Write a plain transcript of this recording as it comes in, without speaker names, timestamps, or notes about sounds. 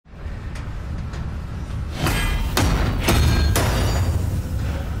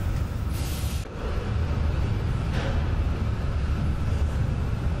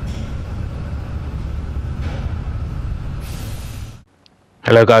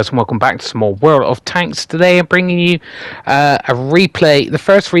Hello guys and welcome back to some more World of Tanks. Today I'm bringing you a replay. The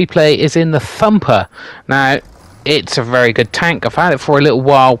first replay is in the Thumper. Now, it's a very good tank. I've had it for a little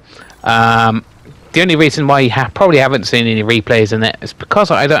while. The only reason why you probably haven't seen any replays in it is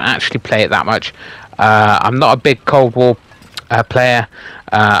because I don't actually play it that much. I'm not a big Cold War player.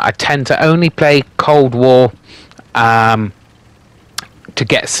 I tend to only play Cold War to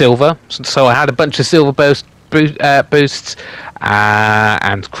get silver. So I had a bunch of silver boosts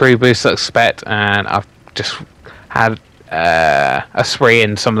and crew boosts, I expect, and I've just had a spree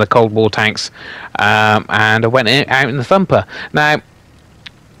in some of the Cold War tanks, and I went out in the Thumper. Now,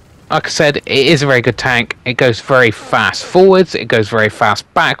 like I said, it is a very good tank. It goes very fast forwards, it goes very fast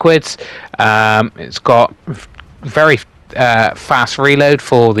backwards, it's got very fast reload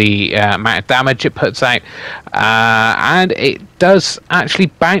for the amount of damage it puts out, and it does actually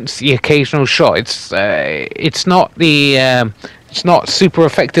bounce the occasional shot. It's not it's not super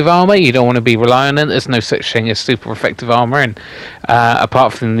effective armor. You don't want to be relying on it. There's no such thing as super effective armor, and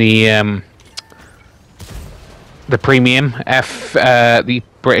apart from the premium the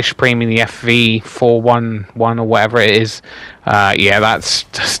British premium, the FV411 or whatever it is, yeah, that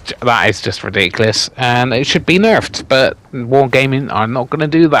is just ridiculous, and it should be nerfed. But Wargaming are not going to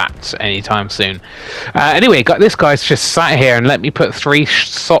do that anytime soon. Anyway, this guy's just sat here and let me put 3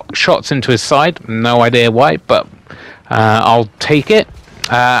 shots into his side. No idea why, but I'll take it.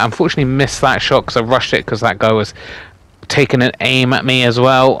 Unfortunately, missed that shot because I rushed it because that guy was taking an aim at me as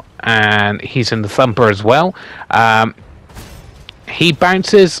well, and he's in the Thumper as well. He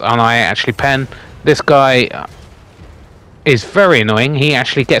bounces and I actually pen. This guy is very annoying. He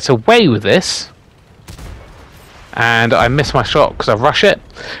actually gets away with this, and I miss my shot because I rush it,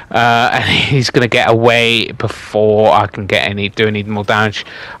 and he's going to get away before I can get do any more damage.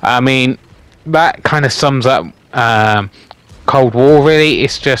 I mean, that kind of sums up Cold War, really.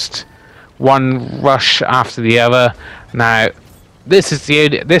 It's just one rush after the other. Now, this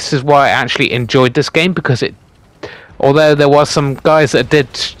is why I actually enjoyed this game, because although there was some guys that did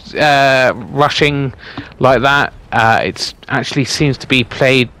rushing like that, it actually seems to be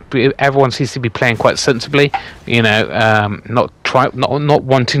played. Everyone seems to be playing quite sensibly, you know, not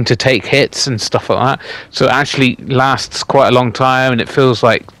wanting to take hits and stuff like that. So it actually lasts quite a long time, and it feels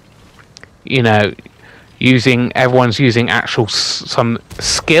like, you know, everyone's using actual some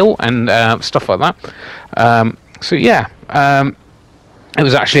skill and stuff like that. So yeah, it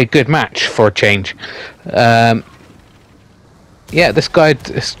was actually a good match for a change. Yeah, this guy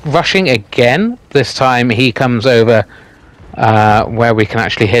is rushing again. This time he comes over where we can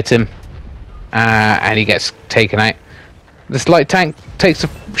actually hit him, and he gets taken out. This light tank takes a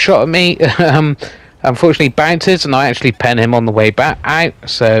shot at me, unfortunately bounces, and I actually pen him on the way back out,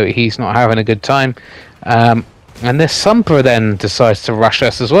 so he's not having a good time. And this Thumper then decides to rush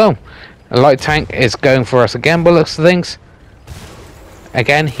us as well. The light tank is going for us again by looks of things.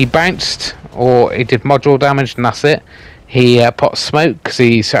 Again, he bounced, or he did module damage, and that's it. He popped smoke because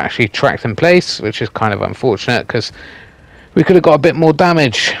he's actually tracked in place, which is kind of unfortunate because we could have got a bit more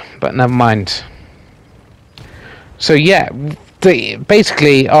damage, but never mind. So yeah,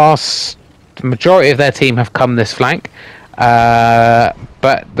 basically the majority of their team have come this flank,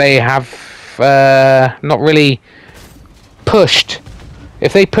 but they have not really pushed.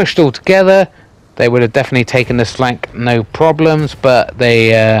 If they pushed all together, they would have definitely taken this flank, no problems, but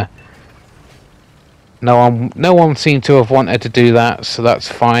they no one seemed to have wanted to do that, so that's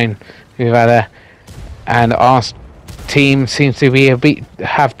fine. We've had and our team seems to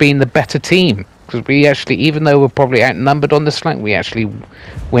have been the better team, because we actually, even though we're probably outnumbered on this flank, we actually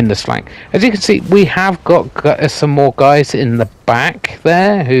win this flank. As you can see, we have got some more guys in the back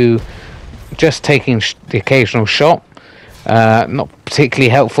there who just taking the occasional shot, not particularly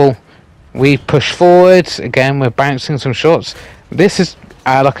helpful. We push forward again, we're bouncing some shots. This is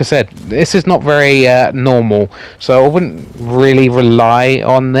like I said, this is not very normal, so I wouldn't really rely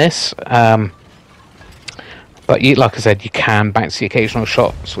on this, but like I said, you can bounce the occasional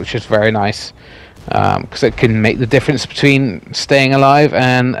shots, which is very nice, because it can make the difference between staying alive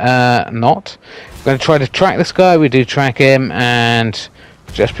and not. I'm going to try to track this guy. We do track him, and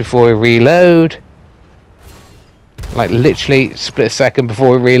just before we reload, like literally split second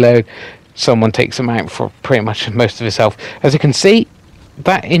before we reload, someone takes him out for pretty much most of his health. As you can see,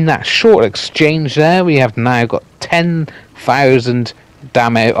 that in that short exchange there, we have now got 10,000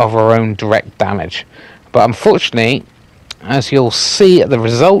 damage of our own direct damage. But unfortunately, as you'll see at the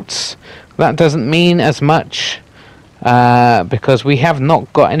results, that doesn't mean as much, because we have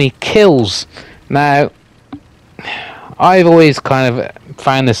not got any kills. Now, I've always kind of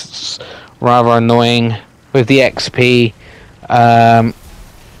found this rather annoying with the XP.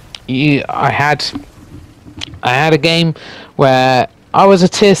 I had a game where I was a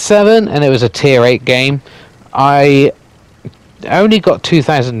tier 7 and it was a tier 8 game. I only got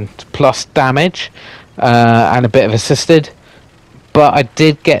 2,000 plus damage and a bit of assisted, but I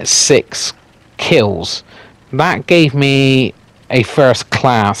did get 6 kills. That gave me a first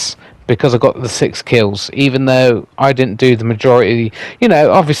class because I got the 6 kills, even though I didn't do the majority. You know,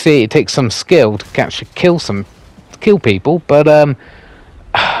 obviously it takes some skill to actually kill people, but I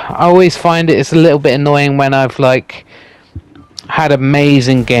always find it's a little bit annoying when I've like had an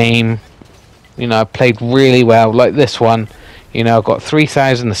amazing game. You know, I played really well, like this one. You know, I got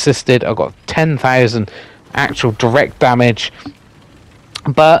 3,000 assisted, I got 10,000 actual direct damage,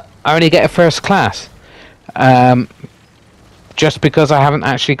 but I only get a first class. Just because I haven't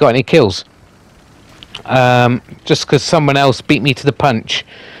actually got any kills. Just because someone else beat me to the punch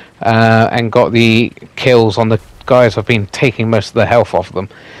and got the kills on the guys I've been taking most of the health off them.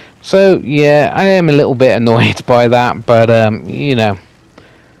 So yeah, I am a little bit annoyed by that, but you know,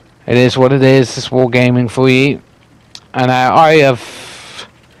 it is what it is. It's wargaming for you. And I have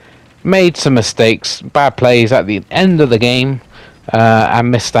made some mistakes, bad plays at the end of the game,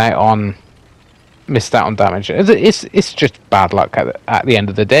 and missed out on damage. It's just bad luck at the end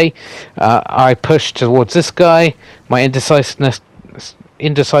of the day. I pushed towards this guy. My indecisiveness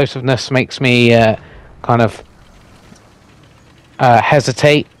makes me kind of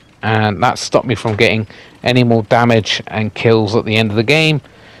hesitate, and that stopped me from getting any more damage and kills at the end of the game.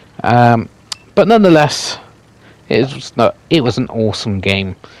 But nonetheless, it was an awesome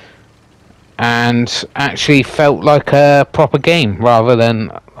game, and actually felt like a proper game rather than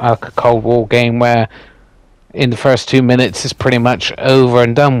a Cold War game where in the first 2 minutes it's pretty much over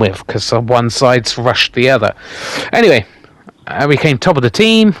and done with because one side's rushed the other. Anyway, we came top of the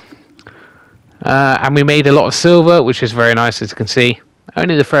team, and we made a lot of silver, which is very nice, as you can see.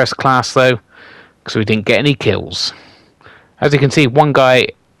 Only the first class though, because we didn't get any kills. As you can see, one guy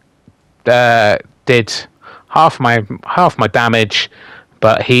did half my damage,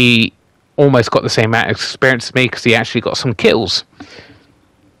 but he almost got the same amount of experience as me because he actually got some kills.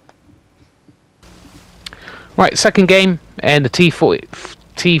 Right, second game in the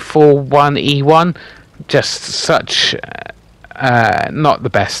T41E1. Just such not the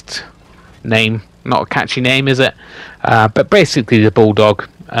best name, not a catchy name, is it? But basically the Bulldog.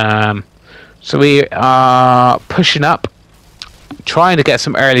 So we are pushing up, trying to get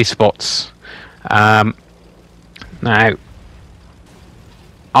some early spots. Now,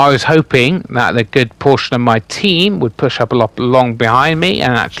 I was hoping that a good portion of my team would push up a lot along behind me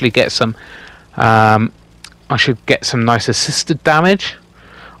and actually get some. I should get some nice assisted damage.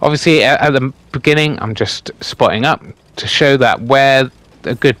 Obviously, at the beginning, I'm just spotting up to show that where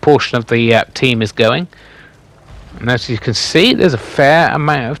a good portion of the team is going. And as you can see, there's a fair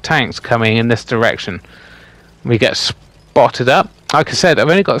amount of tanks coming in this direction. We get spotted up. Like I said, I've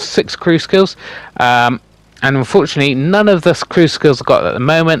only got 6 crew skills. And unfortunately, none of the crew skills I've got at the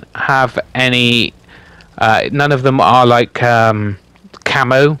moment have any. None of them are like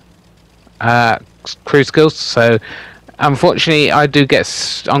camo crew skills. So, unfortunately, I'm going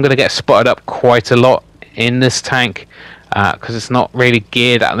to get spotted up quite a lot in this tank because it's not really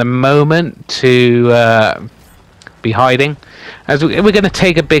geared at the moment to be hiding. As we're going to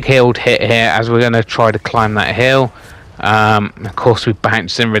take a big hit here, as we're going to try to climb that hill. Of course, we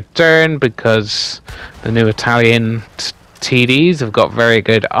bounce in return because the new Italian TDs have got very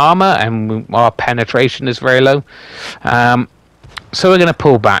good armor and our penetration is very low. So we're going to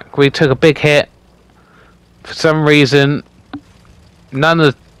pull back. We took a big hit. For some reason, none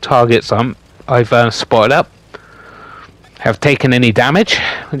of the targets I've spotted up have taken any damage,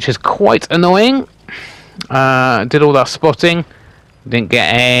 which is quite annoying. Did all that spotting, didn't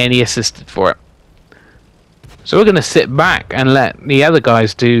get any assisted for it. So we're going to sit back and let the other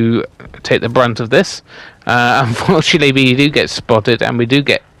guys take the brunt of this. Unfortunately, we do get spotted and we do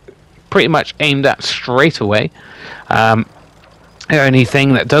get pretty much aimed at straight away. The only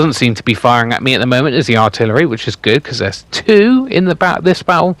thing that doesn't seem to be firing at me at the moment is the artillery, which is good because there's 2 in this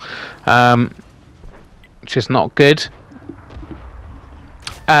battle, which is not good.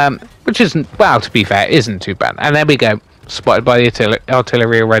 Which isn't, well, to be fair, isn't too bad. And there we go, spotted by the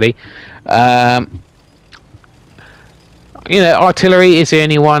artillery already. You know, artillery is the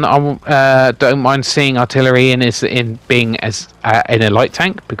only one I don't mind seeing artillery in being as in a light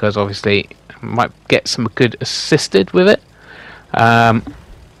tank, because obviously I might get some good assisted with it.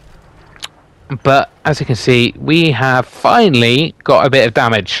 But as you can see, we have finally got a bit of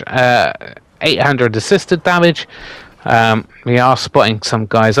damage. 800 assisted damage. We are spotting some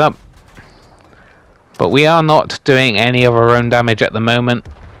guys up, but we are not doing any of our own damage at the moment.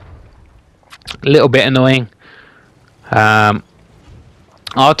 A little bit annoying.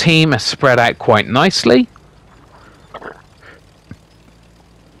 Our team has spread out quite nicely.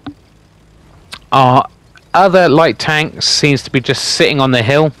 Our other light tank seems to be just sitting on the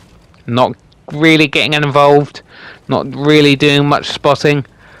hill, not really getting involved, not really doing much spotting.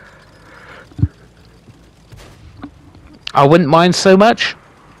 I wouldn't mind so much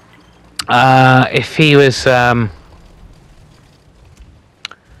if he was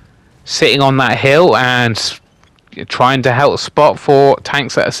sitting on that hill and trying to help spot for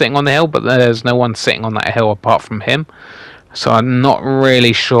tanks that are sitting on the hill, but there's no one sitting on that hill apart from him. So I'm not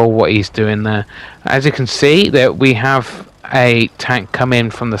really sure what he's doing there. As you can see, that we have a tank come in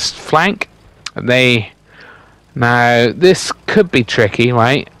from the flank. Now this could be tricky,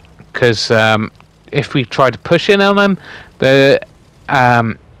 right? Because if we try to push in on them, the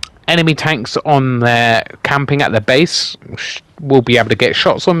enemy tanks on their camping at the base will be able to get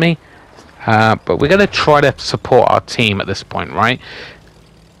shots on me. But we're going to try to support our team at this point, right?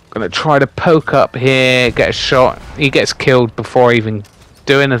 Going to try to poke up here, get a shot. He gets killed before I even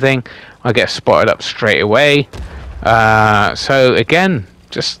do anything. I get spotted up straight away. So again,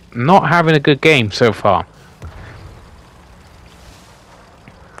 just not having a good game so far.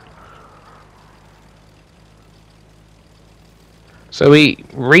 So we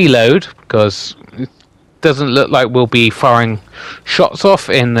reload because it doesn't look like we'll be firing shots off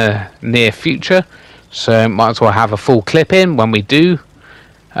in the near future. So might as well have a full clip in when we do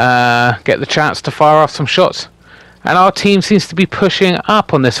get the chance to fire off some shots. And our team seems to be pushing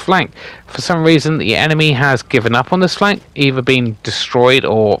up on this flank. For some reason the enemy has given up on this flank, either been destroyed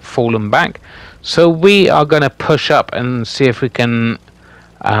or fallen back. So we are going to push up and see if we can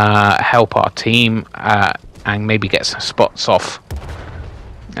help our team and maybe get some spots off.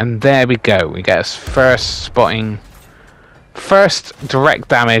 And there we go, we get us first spotting, first direct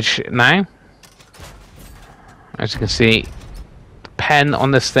damage now. As you can see, the pen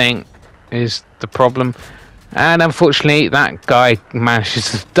on this thing is the problem, and unfortunately that guy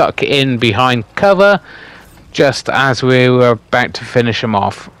manages to duck in behind cover just as we were about to finish him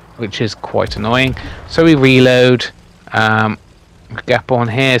off, which is quite annoying. So we reload, get up on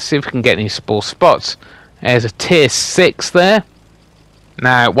here, see if we can get any small spots. There's a tier 6 there.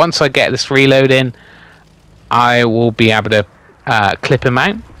 Now once I get this reload in, I will be able to clip him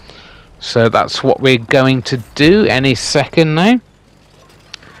out. So that's what we're going to do any second now.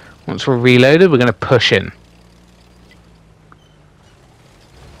 Once we're reloaded, we're going to push in.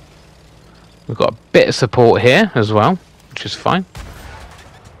 We've got a bit of support here as well, which is fine.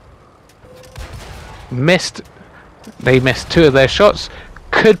 Missed. They missed 2 of their shots.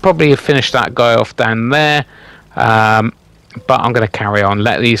 Could probably have finished that guy off down there. But I'm going to carry on.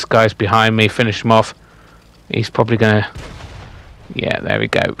 Let these guys behind me finish him off. He's probably going to... Yeah, there we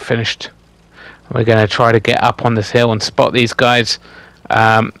go. Finished. We're going to try to get up on this hill and spot these guys.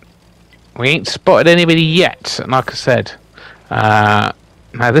 We ain't spotted anybody yet, like I said.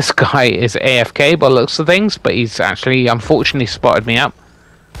 Now this guy is AFK by the looks of things, but he's actually unfortunately spotted me up.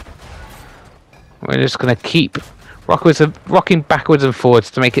 We're just going to keep rocking backwards and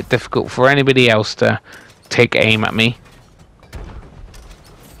forwards to make it difficult for anybody else to take aim at me.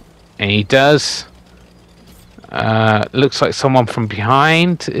 And he does. Looks like someone from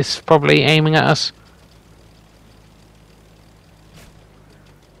behind is probably aiming at us.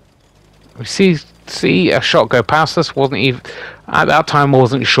 We see a shot go past us. Wasn't even at that time.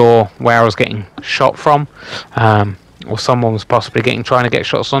 Wasn't sure where I was getting shot from, or someone was possibly trying to get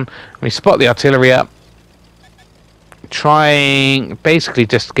shots on. We spot the artillery up, trying basically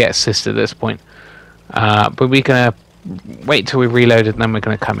just to get assisted at this point. But we're gonna wait till we reloaded, and then we're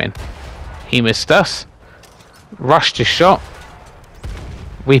gonna come in. He missed us. Rushed his shot.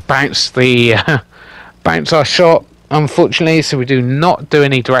 We bounced bounce our shot, unfortunately, so we do not do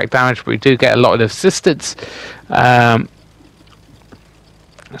any direct damage, but we do get a lot of assistance. So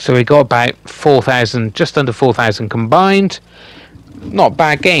we got about 4,000, just under 4,000 combined. Not a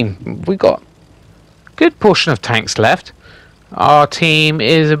bad game. We got a good portion of tanks left. Our team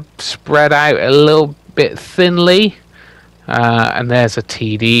is spread out a little bit thinly, and there's a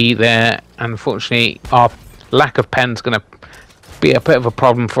TD there. Unfortunately, our lack of pen is going to be a bit of a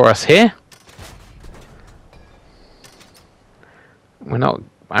problem for us here.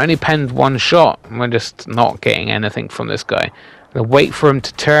 I only penned 1 shot, and we're just not getting anything from this guy. I'm going to wait for him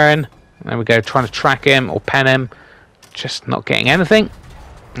to turn. There we go, trying to track him or pen him. Just not getting anything.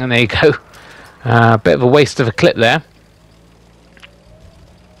 And there you go. A bit of a waste of a clip there.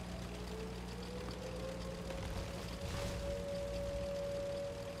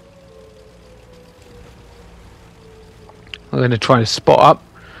 We're going to try to spot up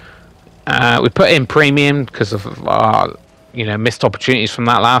We put in premium because of our, missed opportunities from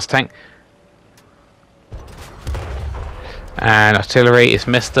that last tank. And artillery has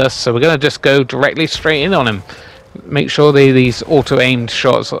missed us, so we're going to just go directly straight in on him. Make sure these auto-aimed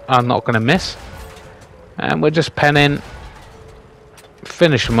shots are not going to miss. And we're just penning,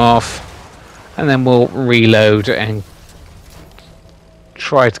 finish them off, and then we'll reload and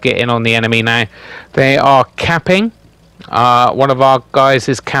try to get in on the enemy now. They are capping. One of our guys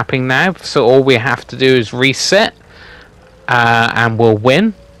is capping now, so all we have to do is reset, and we'll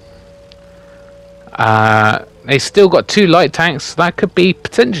win. They still got 2 light tanks, so that could be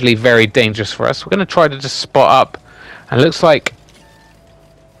potentially very dangerous for us. We're going to try to just spot up, and it looks like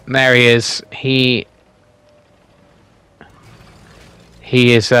there he is. He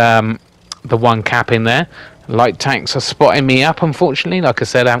is the one capping there. Light tanks are spotting me up, unfortunately. Like I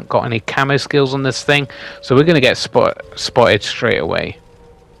said, I haven't got any camo skills on this thing, so we're going to get spotted straight away.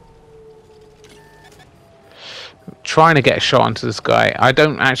 Trying to get a shot onto this guy. I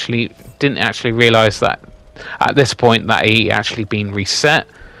didn't actually realize that at this point that he actually been reset.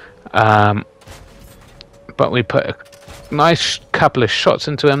 But we put a nice couple of shots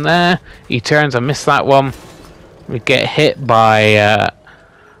into him there. He turns. I missed that one. We get hit by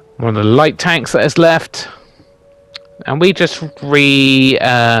one of the light tanks that is left, and we just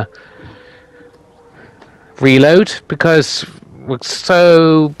reload because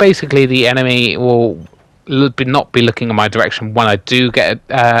so basically the enemy will not be looking in my direction when I do get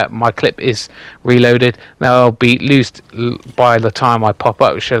my clip is reloaded. They'll be loosed by the time I pop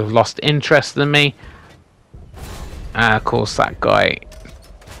up. Should have lost interest in me. Of course, that guy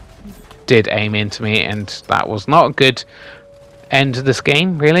did aim into me, and that was not a good end to this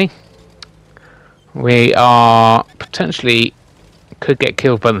game, really. We are potentially could get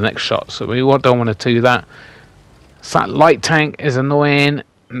killed by the next shot, so we don't want to do that. So that light tank is annoying.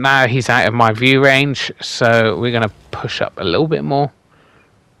 Now he's out of my view range, so we're going to push up a little bit more.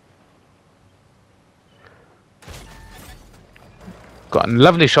 Got a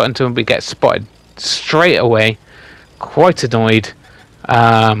lovely shot into him, but get spotted straight away. Quite annoyed.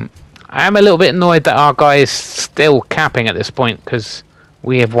 I am a little bit annoyed that our guy is still capping at this point, because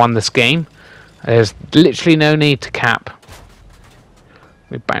we have won this game. There's literally no need to cap.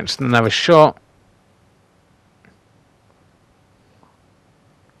 We bounced another shot.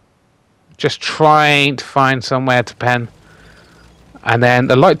 Just trying to find somewhere to pen, and then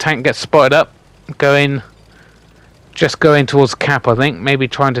the light tank gets spotted up, just going towards cap. I think maybe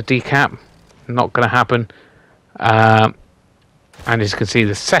trying to decap, not going to happen. And as you can see,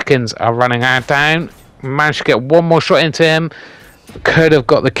 the seconds are running out down. Managed to get one more shot into him. Could have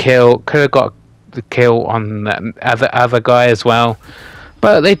got the kill. Could have got the kill on the other guy as well,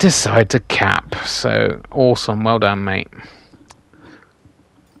 but they decide to cap. So awesome, well done, mate.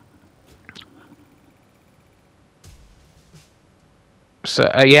 So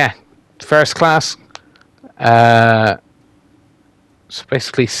yeah, first class. So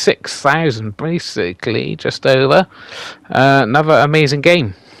basically 6,000, basically just over. Another amazing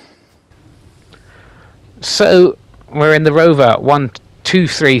game. So we're in the Rover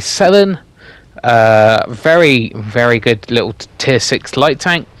 1237. Very, very good little tier 6 light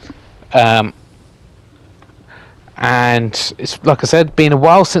tank. And it's like I said, been a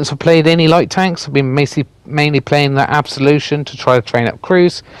while since I've played any light tanks. I've been mainly playing that Absolution to try to train up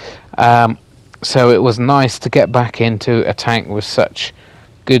crews. So it was nice to get back into a tank with such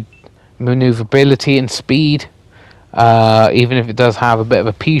good maneuverability and speed. Even if it does have a bit of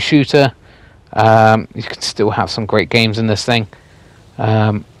a pea shooter, you can still have some great games in this thing.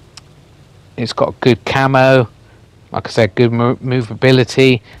 It's got good camo. Like I said, good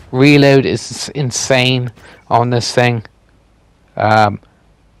movability. Reload is insane on this thing. As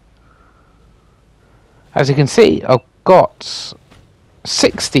you can see, I've got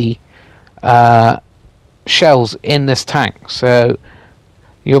 60 shells in this tank. So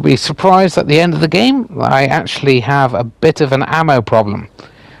you'll be surprised at the end of the game, I actually have a bit of an ammo problem.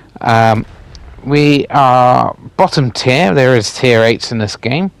 We are bottom tier. There is tier 8s in this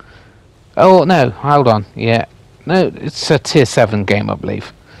game. Oh, no, hold on. Yeah. No, it's a tier 7 game, I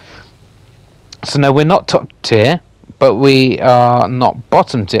believe. So no, we're not top tier, but we are not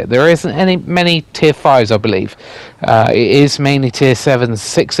bottom tier. There isn't many tier 5s, I believe. It is mainly tier 7s,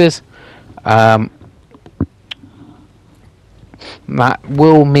 6s. That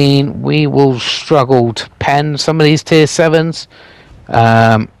will mean we will struggle to pen some of these tier 7s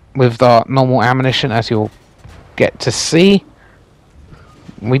with our normal ammunition, as you'll get to see.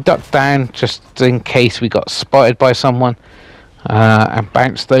 We ducked down just in case we got spotted by someone, and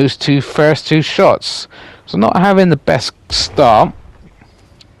bounced those first two shots. So not having the best start,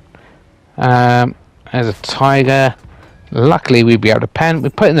 There's a tiger. Luckily, we'd be able to pen. We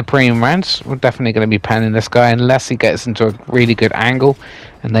put in the premium rounds. We're definitely going to be penning this guy unless he gets into a really good angle.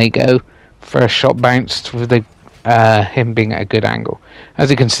 And there you go. First shot bounced with the him being at a good angle. As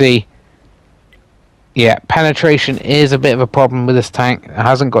you can see, yeah, penetration is a bit of a problem with this tank. It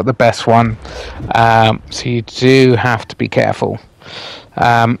hasn't got the best one, so you do have to be careful.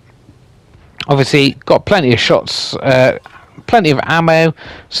 Obviously, got plenty of shots, plenty of ammo,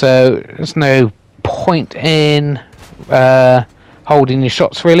 so there's no point in holding your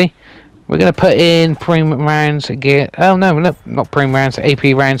shots really. We're going to put in premium rounds again. Oh no, not premium rounds, AP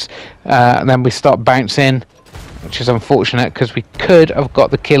rounds, and then we start bouncing, which is unfortunate because we could have got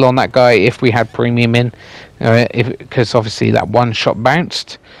the kill on that guy if we had premium in, because obviously that one shot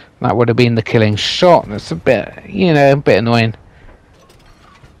bounced. That would have been the killing shot. That's a bit, a bit annoying.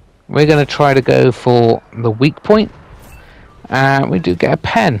 We're going to try to go for the weak point. We do get a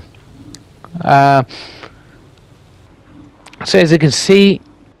pen. So as you can see,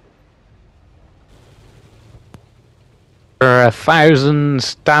 for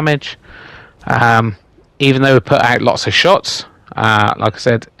 1,000 damage, even though we put out lots of shots, like I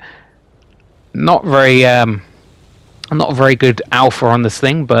said, not very good alpha on this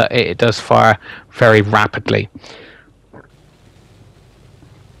thing, but it does fire very rapidly.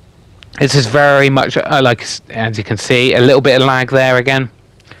 This is very much like, as you can see, a little bit of lag there again.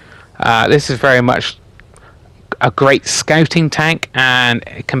 This is very much a great scouting tank, and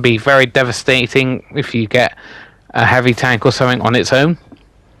it can be very devastating if you get a heavy tank or something on its own.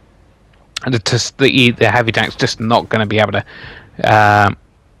 And the heavy tank's just not going to be able to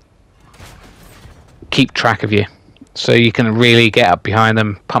keep track of you. So you can really get up behind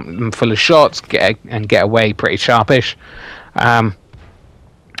them, pump them full of shots, get away pretty sharpish.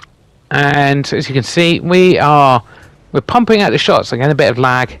 And as you can see, we're pumping out the shots. Again, a bit of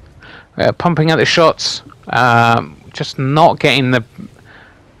lag. We're pumping out the shots, just not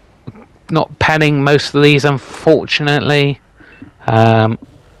penning most of these, unfortunately. As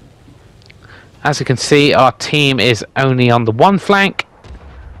you can see, our team is only on the one flank.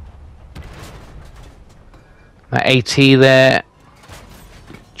 That AT there.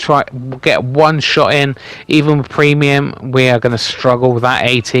 We'll get one shot in. Even with premium, we are going to struggle with that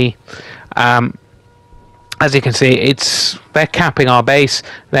AT. As you can see, they're capping our base.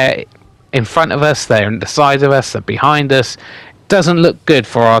 They're in front of us. They're on the side of us. They're behind us. It doesn't look good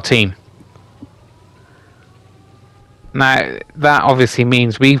for our team. Now, that obviously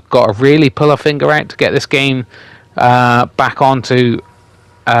means we've got to really pull our finger out to get this game back onto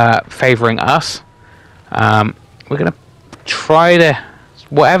favouring us. We're going to try to...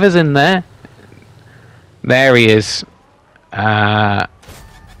 Whatever's in there. There he is. Managed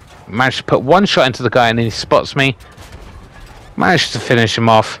to put one shot into the guy and then he spots me. Managed to finish him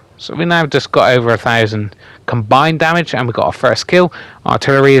off. So we now just got over 1,000 combined damage and we got our first kill.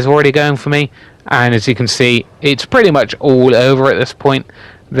 Artillery is already going for me. And as you can see, it's pretty much all over at this point.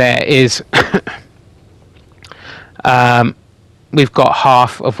 There is... we've got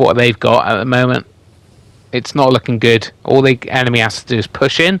half of what they've got at the moment. It's not looking good. All the enemy has to do is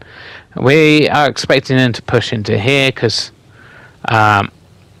push in. We are expecting them to push into here because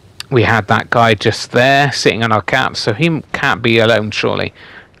we had that guy just there sitting on our cap, so he can't be alone surely.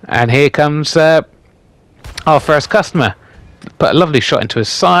 And here comes our first customer. Put a lovely shot into his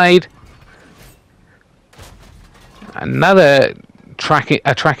side. Another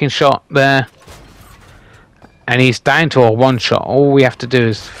tracking shot there. And he's down to a one shot. All we have to do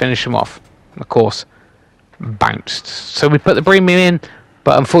is finish him off. Of course, bounced. So we put the premium in,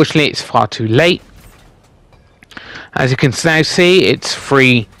 but unfortunately it's far too late. As you can now see, it's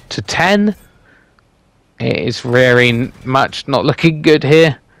 3-10. It is very much not looking good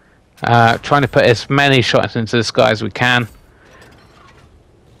here. Trying to put as many shots into this guy as we can.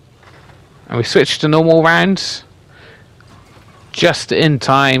 And we switched to normal rounds. Just in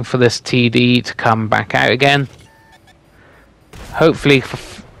time for this TD to come back out again. Hopefully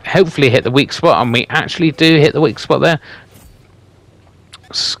hit the weak spot, and we actually do hit the weak spot there.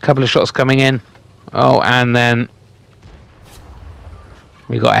 A couple of shots coming in. Oh, and then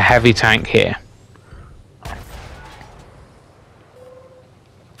we got a heavy tank here.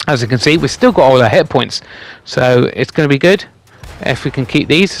 As you can see, we've still got all our hit points, so it's going to be good if we can keep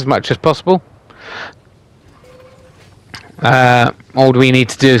these as much as possible. All we need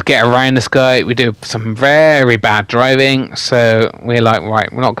to do is get around this guy. We do some very bad driving, so we're like,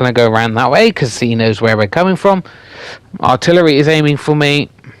 right, we're not going to go around that way because he knows where we're coming from. Artillery is aiming for me.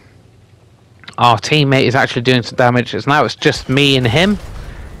 Our teammate is actually doing some damage. Now it's just me and him.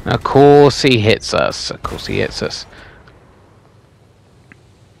 And of course he hits us. Of course he hits us.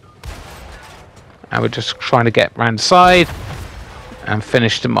 And we're just trying to get round the side and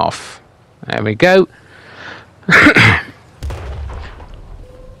finish them off. There we go.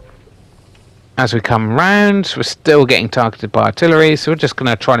 As we come round, we're still getting targeted by artillery, so we're just going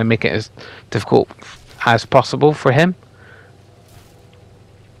to try to make it as difficult as possible for him.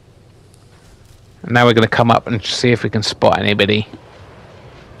 And now we're going to come up and see if we can spot anybody.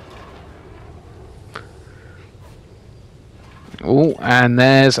 Oh, and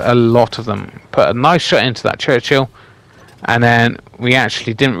there's a lot of them. Put a nice shot into that Churchill, and then we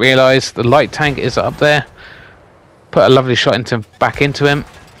actually didn't realise the light tank is up there. Put a lovely shot back into him.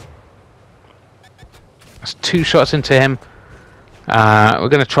 That's 2 shots into him. We're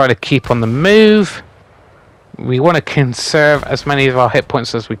going to try to keep on the move. We want to conserve as many of our hit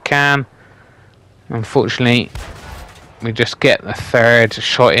points as we can. Unfortunately, we just get the 3rd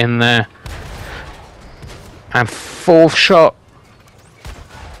shot in there. And 4th shot.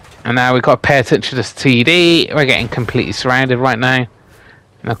 And now we've got to pay attention to this TD. We're getting completely surrounded right now.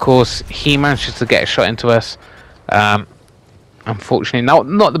 And of course, he manages to get a shot into us. Unfortunately,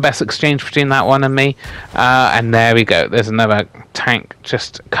 not the best exchange between that one and me. And there we go. There's another tank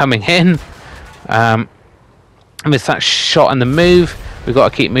just coming in. Missed that shot on the move. We've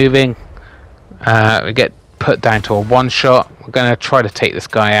got to keep moving. We get put down to a 1 shot. We're going to try to take this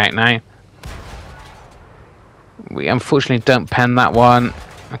guy out now. We unfortunately don't pen that one.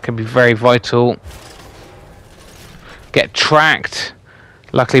 That can be very vital. Get tracked.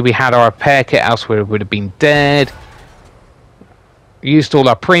 Luckily we had our repair kit, else we would have been dead. Used all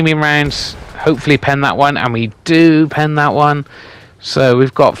our premium rounds. Hopefully pen that one, and we do pen that one. So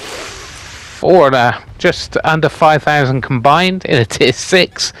we've got just under 5,000 combined in a tier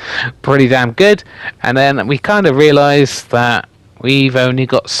 6. Pretty damn good. And then we kind of realised that we've only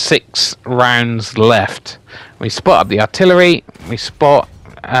got 6 rounds left. We spot up the artillery. We spot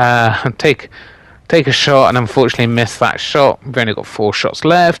take a shot, and unfortunately miss that shot. We've only got 4 shots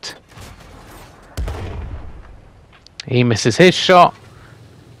left. He misses his shot.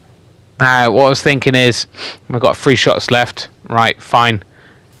 Now what I was thinking is, we've got 3 shots left. Right, fine.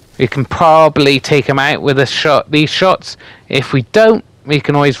 We can probably take him out with these shots. If we don't, we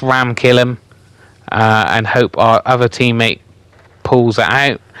can always ram kill him and hope our other teammate pulls it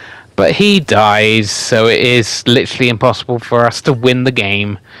out. But he dies, so it is literally impossible for us to win the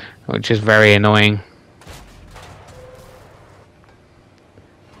game, which is very annoying.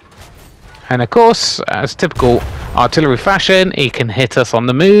 And of course, as typical artillery fashion, he can hit us on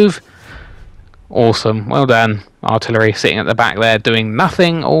the move. Awesome, well done. Artillery sitting at the back there doing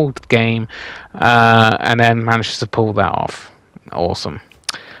nothing all game, and then manages to pull that off. Awesome.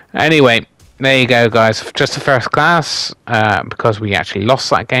 Anyway, there you go, guys. Just a first class, because we actually lost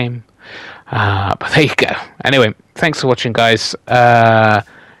that game. But there you go. Anyway, thanks for watching, guys.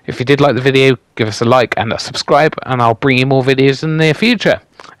 If you did like the video, give us a like and a subscribe, and I'll bring you more videos in the near future.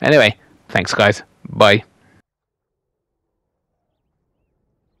 Anyway, thanks, guys. Bye.